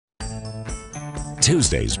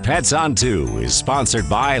Tuesday's Pets on 2 is sponsored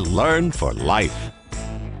by Learn for Life.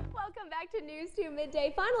 Welcome back to News 2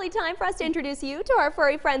 Midday. Finally, time for us to introduce you to our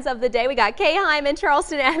furry friends of the day. We got Kay Hyman,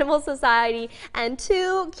 Charleston Animal Society, and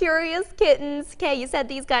two curious kittens. Kay, you said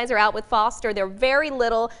these guys are out with foster. They're very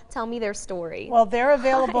little. Tell me their story. Well, they're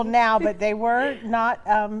available now, but they were not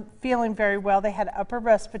feeling very well. They had upper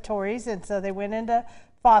respiratories, and so they went into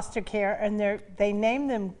foster care, and they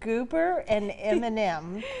named them Goober and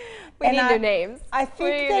Eminem. We need new names. I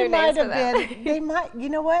think they might have been, you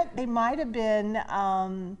know what? They might have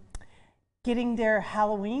been getting their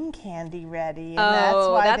Halloween candy ready. And that's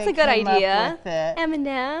why that's a good idea. With it.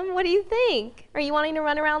 Eminem, what do you think? Are you wanting to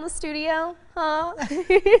run around the studio? Huh?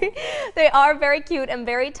 They are very cute and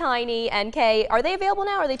very tiny. And Kay, are they available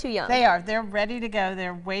now or are they too young? They are. They're ready to go.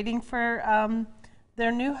 They're waiting for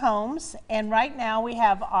their new homes. And right now we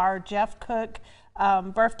have our Jeff Cook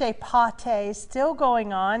birthday pate still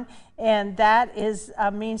going on, and that is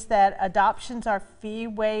means that adoptions are fee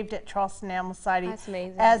waived at Charleston Animal Society. That's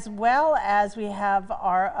amazing. As well as we have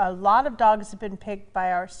a lot of dogs have been picked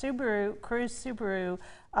by our Cruise Subaru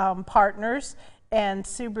partners and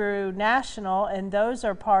Subaru National, and those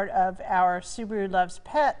are part of our Subaru Loves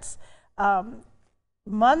Pets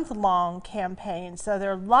month-long campaign. So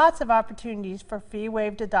there are lots of opportunities for fee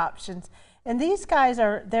waived adoptions. And these guys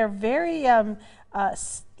they're very a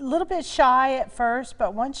little bit shy at first,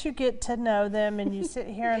 but once you get to know them and you sit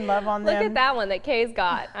here and love on them. Look at that one that Kay's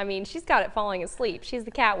got. I mean, she's got it falling asleep. She's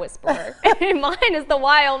the cat whisperer. And mine is the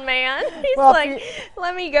wild man. He's like,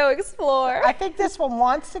 let me go explore. I think this one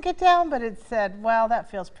wants to get down, but it said, well,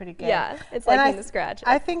 that feels pretty good. Yeah, it's liking the scratches.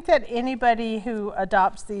 I think that anybody who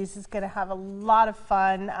adopts these is going to have a lot of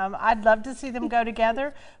fun. I'd love to see them go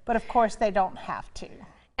together, but of course they don't have to.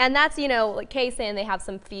 And that's, you know, like Kay saying, they have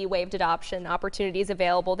some fee-waived adoption opportunities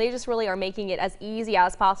available. They just really are making it as easy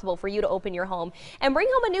as possible for you to open your home and bring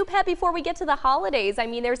home a new pet before we get to the holidays. I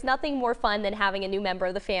mean, there's nothing more fun than having a new member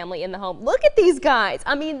of the family in the home. Look at these guys.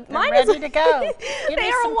 I mean, mine is ready to go. They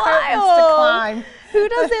are wild. Who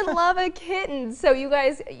doesn't love a kitten? So you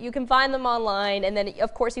guys, you can find them online, and then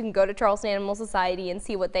of course you can go to Charleston Animal Society and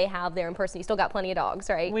see what they have there in person. You still got plenty of dogs,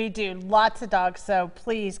 right? We do, lots of dogs. So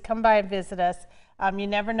please come by and visit us. You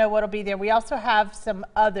never know what'll be there. We also have some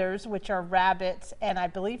others, which are rabbits, and I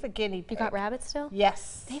believe a guinea pig. You got rabbits still?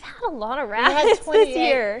 Yes. They've had a lot of rabbits this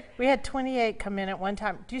year. We had 28 come in at one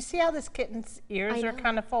time. Do you see how this kitten's ears are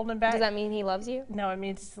kind of folding back? Does that mean he loves you? No, it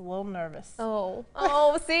means he's a little nervous. Oh,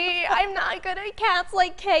 see, I'm not good at cats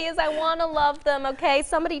like Kay is. I want to love them, okay?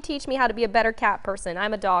 Somebody teach me how to be a better cat person.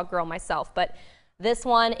 I'm a dog girl myself, but this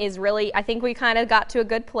one is really, I think we kind of got to a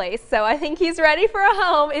good place, so I think he's ready for a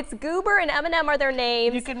home. It's Goober and Eminem are their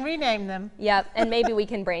names. You can rename them. Yep, and maybe we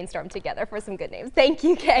can brainstorm together for some good names. Thank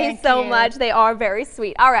you, Kay, so much. They are very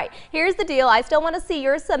sweet. All right, here's the deal. I still want to see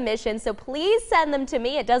your submissions, so please send them to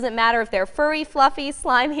me. It doesn't matter if they're furry, fluffy,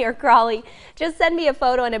 slimy, or crawly. Just send me a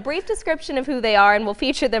photo and a brief description of who they are, and we'll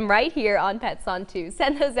feature them right here on Pets on 2.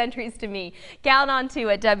 Send those entries to me. Count on 2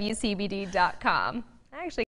 at WCBD.com. Actually,